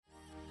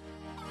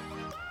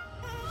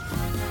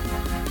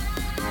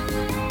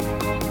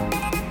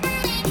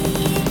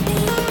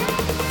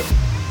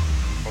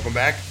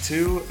back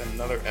to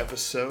another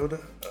episode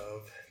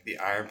of the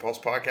Iron Pulse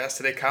podcast.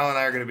 Today, Kyle and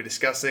I are going to be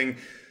discussing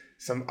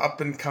some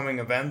up-and-coming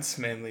events,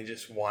 mainly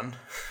just one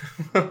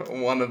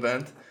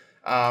event.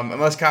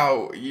 Unless,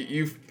 Kyle,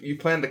 you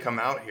plan to come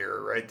out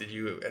here, right? Did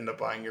you end up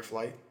buying your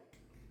flight?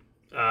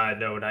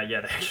 No, not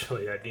yet,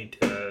 actually. I need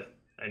to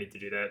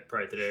do that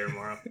probably today or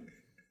tomorrow.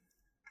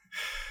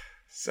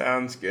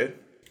 Sounds good.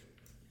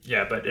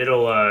 Yeah, but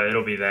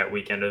it'll be that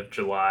weekend of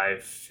July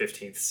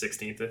 15th,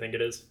 16th, I think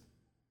it is.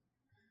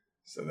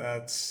 So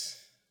that's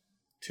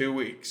 2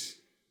 weeks.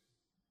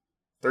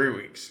 3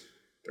 weeks.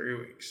 3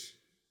 weeks.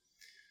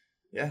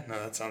 Yeah, no,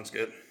 that sounds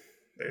good.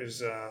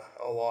 There's a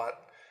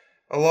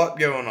lot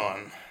going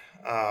on.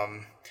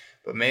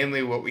 But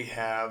mainly what we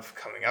have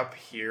coming up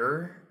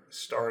here,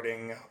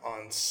 starting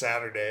on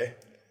Saturday.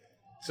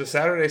 So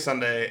Saturday,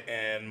 Sunday,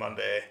 and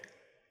Monday,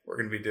 we're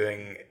going to be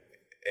doing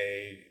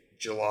a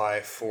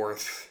July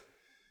 4th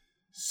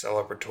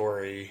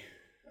celebratory,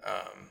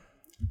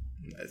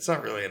 it's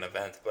not really an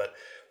event, but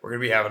we're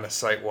going to be having a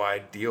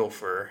site-wide deal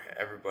for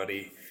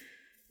everybody.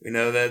 We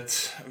know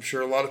that I'm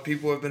sure a lot of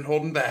people have been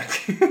holding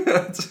back.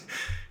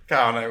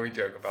 Kyle and I, we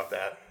joke about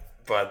that.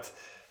 But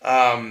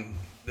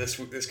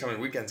this coming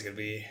weekend's going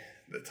to be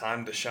the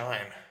time to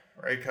shine.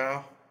 Right,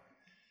 Kyle?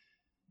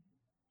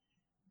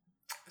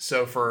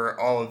 So for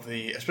all of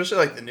the, especially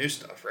like the new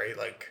stuff, right?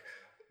 Like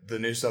the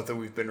new stuff that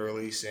we've been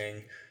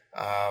releasing,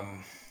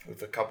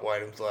 with a couple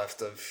items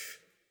left of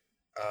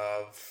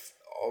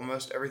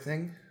almost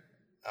everything.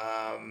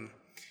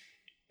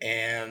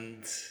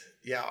 And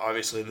yeah,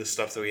 obviously the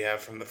stuff that we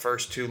have from the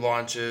first two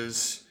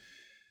launches,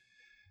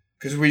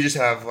 because we just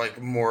have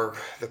like more,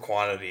 the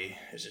quantity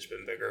has just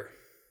been bigger.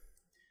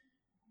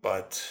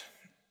 But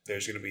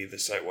there's going to be the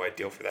site-wide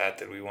deal for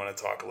that we want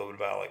to talk a little bit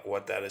about, like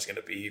what that is going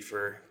to be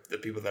for the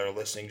people that are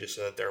listening, just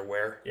so that they're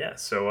aware. Yeah,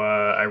 so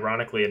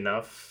ironically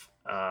enough,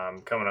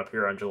 coming up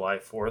here on July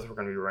 4th, we're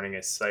going to be running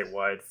a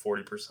site-wide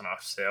 40%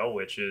 off sale,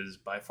 which is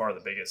by far the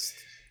biggest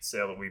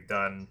sale that we've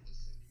done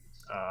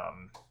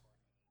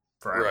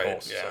for our Right,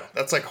 Pulse. yeah. So.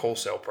 That's like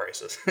wholesale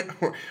prices.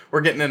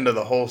 We're getting into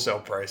the wholesale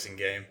pricing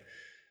game.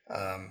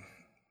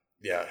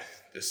 Yeah,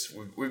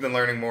 we've been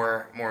learning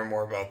more and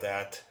more about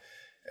that,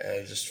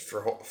 just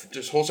for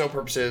wholesale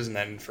purposes, and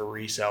then for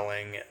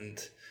reselling,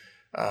 and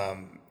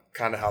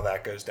kind of how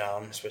that goes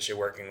down, especially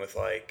working with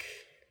like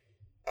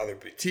other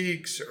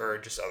boutiques or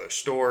just other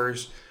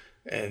stores,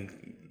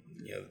 and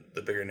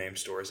the bigger name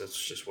stores.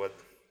 That's just what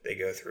they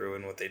go through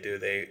and what they do.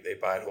 They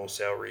buy it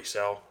wholesale,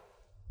 resell.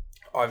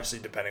 Obviously,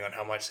 depending on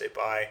how much they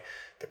buy,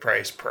 the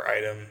price per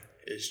item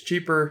is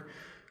cheaper,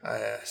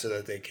 so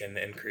that they can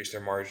increase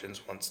their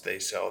margins once they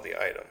sell the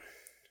item.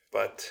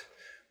 But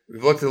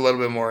we've looked a little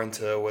bit more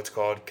into what's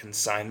called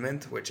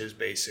consignment, which is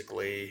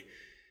basically,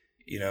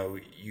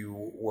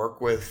 you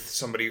work with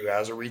somebody who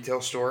has a retail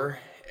store,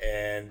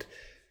 and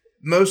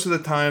most of the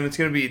time it's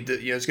going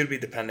to be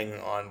depending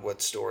on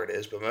what store it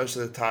is, but most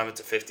of the time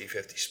it's a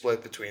 50-50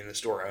 split between the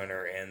store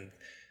owner and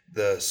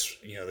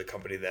the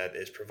company that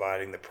is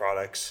providing the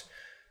products.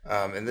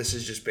 And this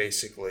is just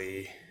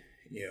basically,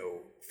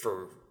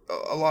 for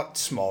a lot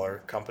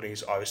smaller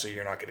companies. Obviously,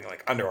 you're not getting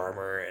like Under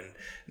Armour and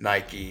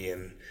Nike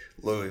and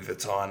Louis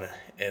Vuitton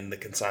in the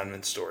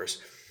consignment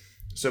stores.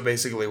 So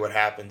basically what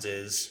happens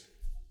is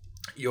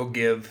you'll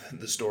give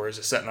the stores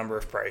a set number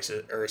of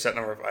prices or a set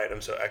number of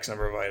items, so X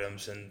number of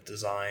items and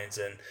designs,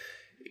 and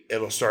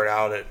it'll start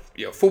out at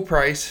full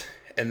price,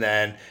 and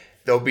then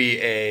there'll be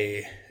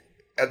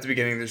at the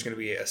beginning there's going to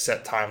be a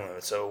set time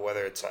limit. So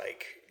whether it's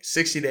like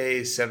 60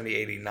 days, 70,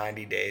 80,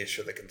 90 days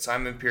for the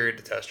consignment period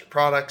to test your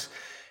products.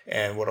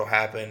 And what'll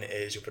happen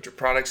is you'll put your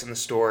products in the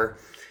store,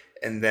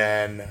 and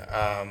then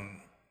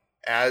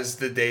as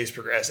the days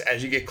progress,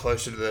 as you get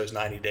closer to those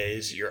 90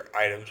 days, your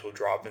items will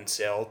drop in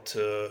sale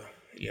to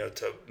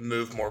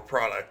move more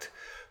product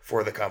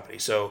for the company.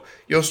 So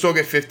you'll still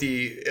get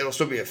it'll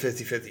still be a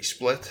 50-50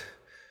 split.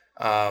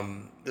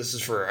 This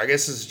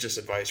is just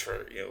advice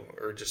for,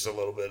 or just a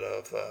little bit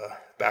of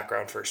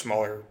background for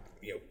smaller,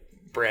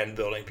 brand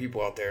building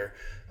people out there,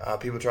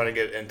 people trying to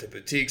get into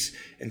boutiques,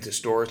 into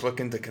stores,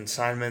 look into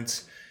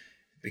consignments,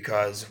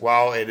 because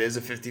while it is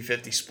a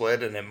 50-50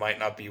 split and it might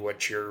not be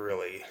what you're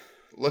really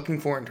looking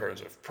for in terms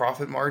of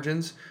profit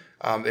margins,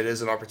 it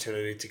is an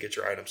opportunity to get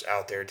your items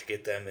out there, to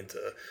get them into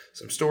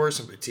some stores,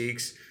 some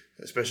boutiques,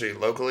 especially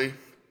locally.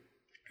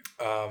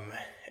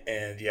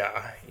 And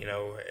yeah,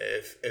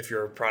 if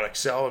your products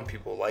sell and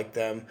people like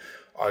them,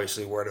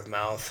 obviously word of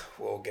mouth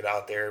will get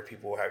out there.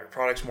 People will have your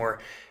products more,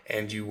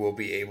 and you will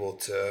be able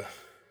to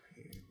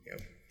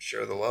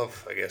share the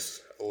love, I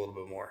guess, a little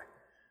bit more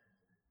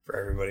for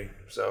everybody.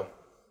 So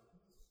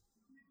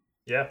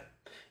yeah,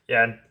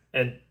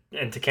 and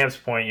to Cam's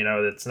point,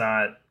 it's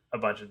not a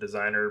bunch of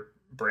designer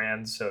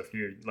brands. So if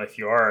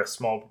you are a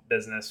small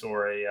business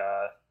or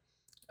a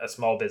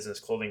small business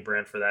clothing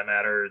brand for that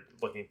matter,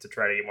 looking to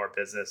try to get more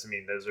business, I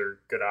mean, those are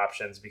good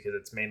options, because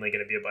it's mainly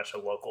going to be a bunch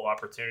of local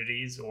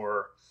opportunities,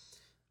 or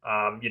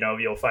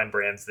you'll find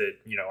brands that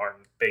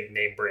aren't big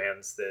name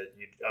brands that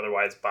you'd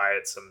otherwise buy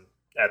at some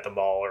at the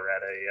mall or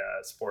at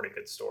a sporting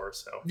goods store.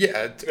 So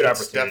yeah, good it's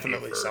opportunity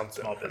definitely for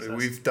something. small I mean, business.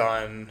 we've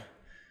done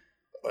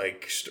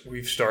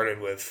we've started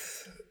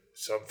with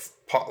some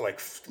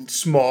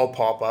small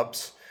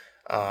pop-ups,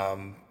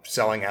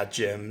 selling at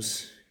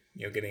gyms,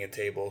 getting a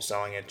table,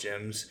 selling at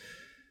gyms,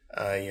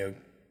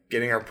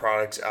 getting our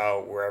products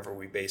out wherever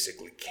we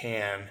basically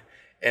can.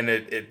 And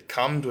it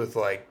comes with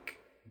like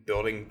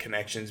building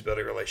connections,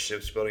 building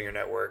relationships, building your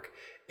network,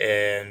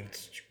 and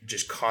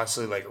just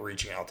constantly like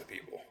reaching out to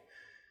people.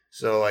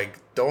 So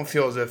like, don't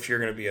feel as if you're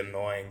going to be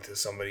annoying to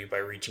somebody by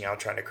reaching out,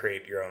 trying to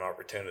create your own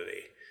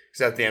opportunity.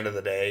 Because at the end of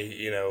the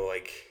day,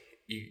 like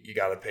you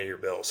got to pay your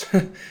bills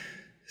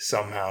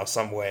somehow,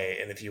 some way.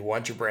 And if you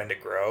want your brand to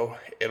grow,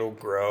 it'll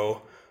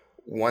grow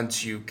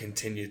once you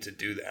continue to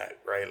do that,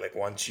 right? Like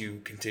once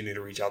you continue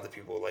to reach out to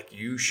people, like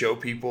you show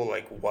people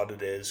like what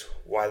it is,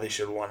 why they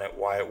should want it,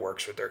 why it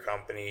works with their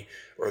company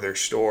or their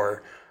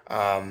store,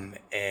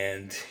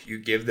 and you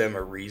give them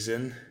a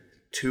reason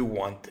to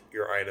want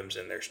your items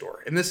in their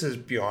store. And this is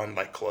beyond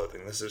like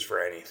clothing. This is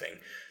for anything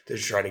to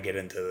try to get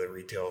into the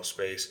retail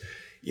space.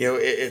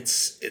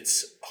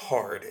 It's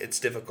hard. It's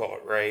difficult,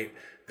 right?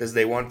 Because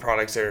they want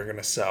products that are going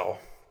to sell.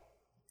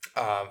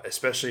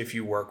 Especially if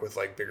you work with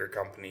like bigger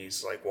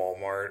companies like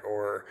Walmart,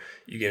 or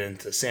you get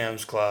into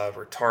Sam's Club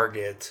or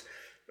Target,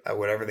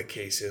 whatever the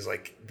case is,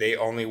 like they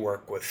only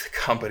work with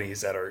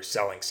companies that are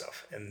selling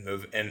stuff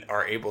and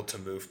are able to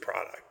move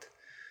product.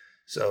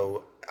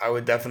 So I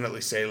would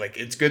definitely say like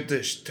it's good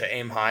to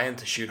aim high and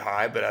to shoot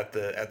high, but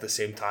at the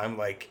same time,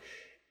 like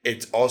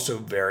it's also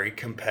very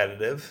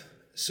competitive.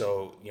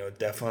 So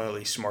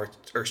definitely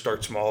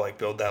start small, like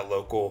build that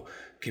local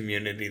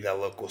community, that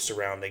local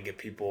surrounding, get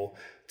people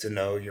to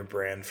know your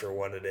brand for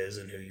what it is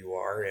and who you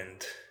are,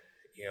 and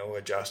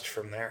adjust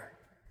from there.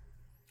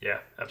 Yeah,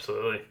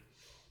 absolutely.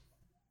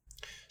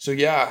 So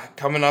yeah,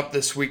 coming up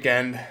this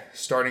weekend,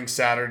 starting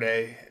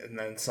Saturday and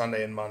then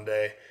Sunday and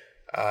Monday,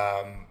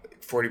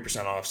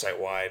 40% off site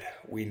wide.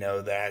 We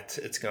know that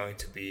it's going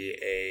to be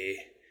a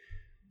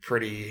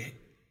pretty,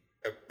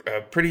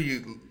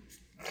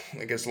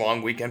 I guess,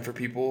 long weekend for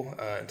people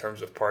in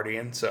terms of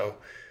partying. So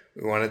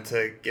we wanted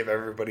to give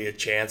everybody a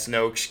chance,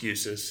 no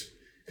excuses,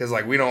 because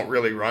like we don't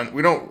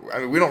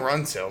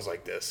run sales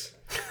like this,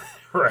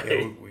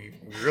 right? We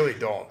really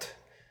don't.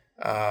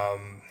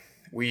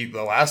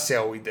 The last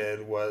sale we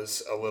did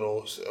was a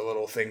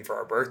little thing for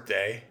our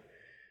birthday.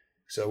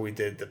 So we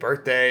did the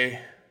birthday,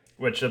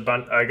 which a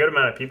good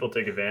amount of people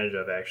took advantage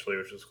of, actually,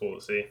 which was cool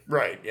to see.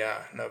 Right?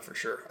 Yeah, no, for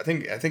sure. I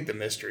think the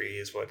mystery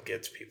is what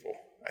gets people.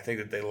 I think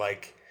that they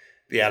like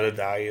the added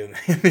value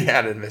and the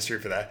added mystery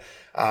for that.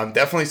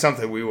 Definitely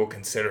something we will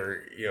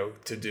consider,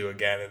 to do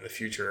again in the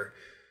future.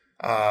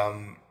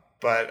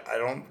 But I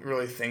don't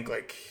really think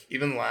like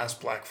even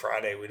last Black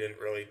Friday we didn't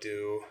really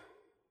do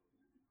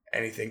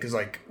anything because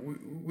like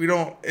we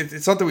don't.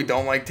 It's not that we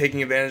don't like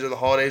taking advantage of the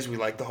holidays. We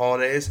like the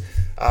holidays,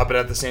 but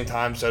at the same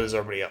time, so does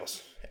everybody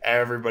else.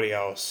 Everybody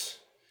else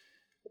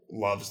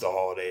loves the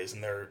holidays,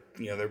 and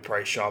they're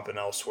price shopping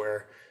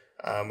elsewhere,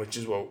 which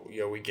is what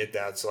we get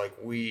that. So like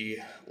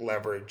we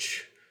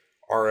leverage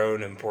our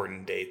own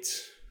important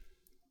dates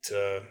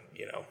to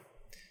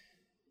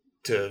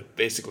to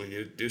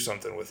basically do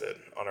something with it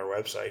on our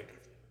website.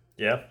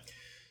 Yeah.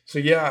 So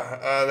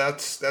yeah,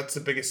 that's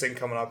the biggest thing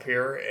coming up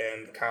here,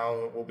 and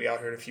Kyle will be out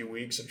here in a few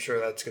weeks. I'm sure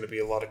that's going to be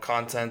a lot of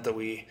content that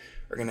we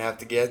are going to have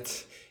to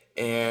get,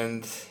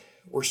 and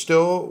we're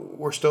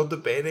still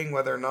debating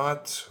whether or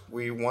not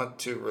we want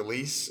to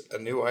release a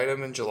new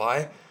item in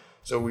July.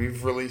 So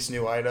we've released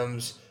new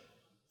items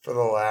for the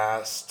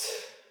last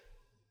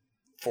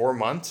 4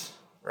 months,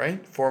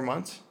 right? 4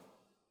 months.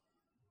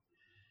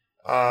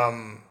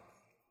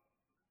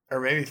 Or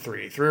maybe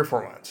 3 or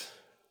 4 months.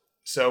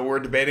 So we're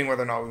debating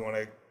whether or not we want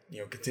to,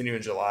 continue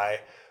in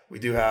July. We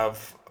do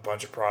have a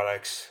bunch of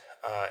products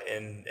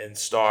in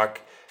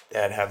stock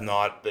that have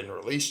not been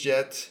released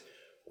yet.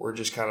 We're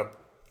just kind of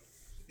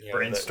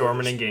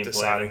brainstorming and game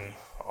planning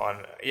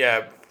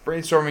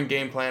brainstorming,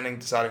 game planning,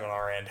 deciding on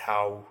our end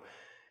how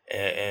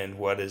and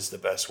what is the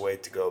best way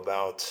to go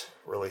about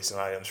releasing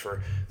items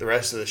for the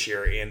rest of this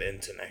year and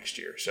into next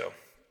year. So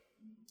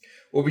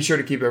we'll be sure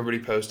to keep everybody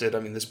posted. I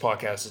mean, this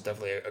podcast is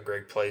definitely a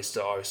great place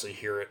to obviously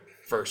hear it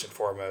first and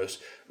foremost.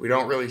 We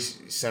don't really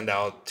send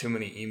out too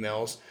many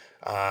emails.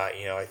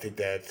 I think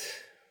that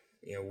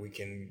we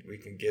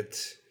can get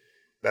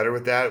better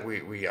with that.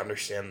 We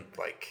understand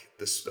like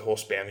the whole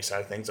spammy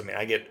side of things. I mean,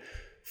 I get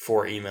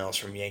 4 emails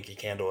from Yankee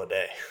Candle a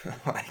day,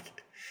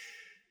 like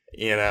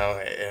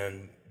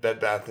and Bed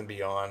Bath and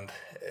Beyond.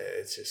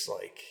 It's just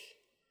like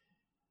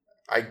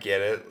I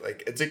get it.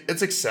 Like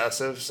it's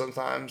excessive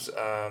sometimes.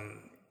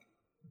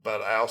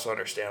 But I also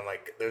understand,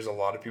 like, there's a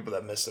lot of people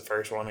that miss the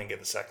first one and get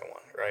the second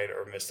one, right?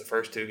 Or miss the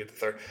first 2, get the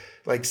third.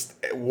 Like,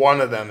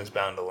 one of them is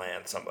bound to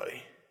land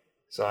somebody.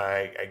 So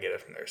I get it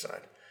from their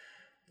side.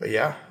 But,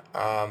 yeah.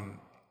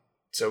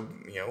 So,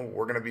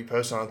 we're going to be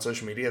posting on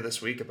social media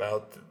this week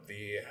about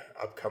the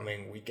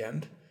upcoming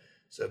weekend.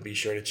 So be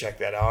sure to check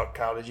that out.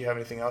 Kyle, did you have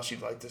anything else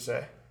you'd like to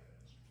say?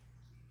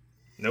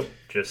 Nope.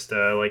 Just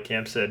like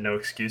Cam said, no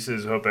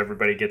excuses. Hope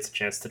everybody gets a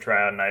chance to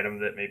try out an item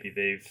that maybe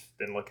they've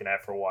been looking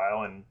at for a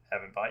while and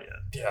haven't bought yet.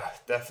 Yeah,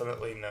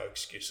 definitely no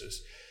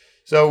excuses.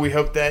 So we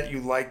hope that you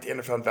liked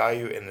and found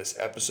value in this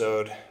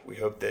episode. We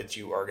hope that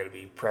you are going to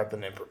be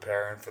prepping and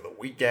preparing for the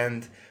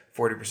weekend,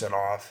 40%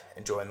 off,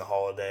 enjoying the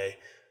holiday,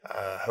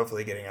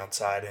 hopefully getting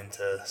outside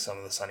into some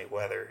of the sunny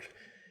weather.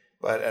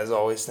 But as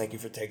always, thank you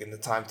for taking the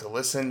time to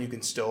listen. You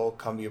can still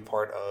come be a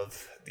part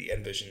of the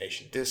Envision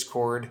Nation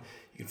Discord.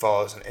 You can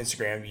follow us on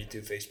Instagram,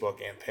 YouTube, Facebook,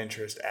 and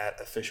Pinterest at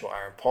Official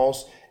Iron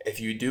Pulse. If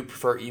you do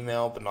prefer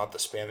email, but not the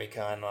spammy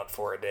kind, not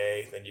for a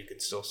day, then you can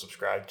still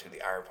subscribe to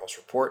the Iron Pulse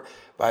Report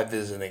by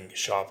visiting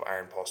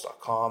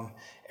shopironpulse.com.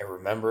 And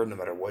remember, no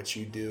matter what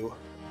you do,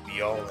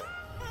 be all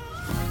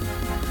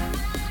in.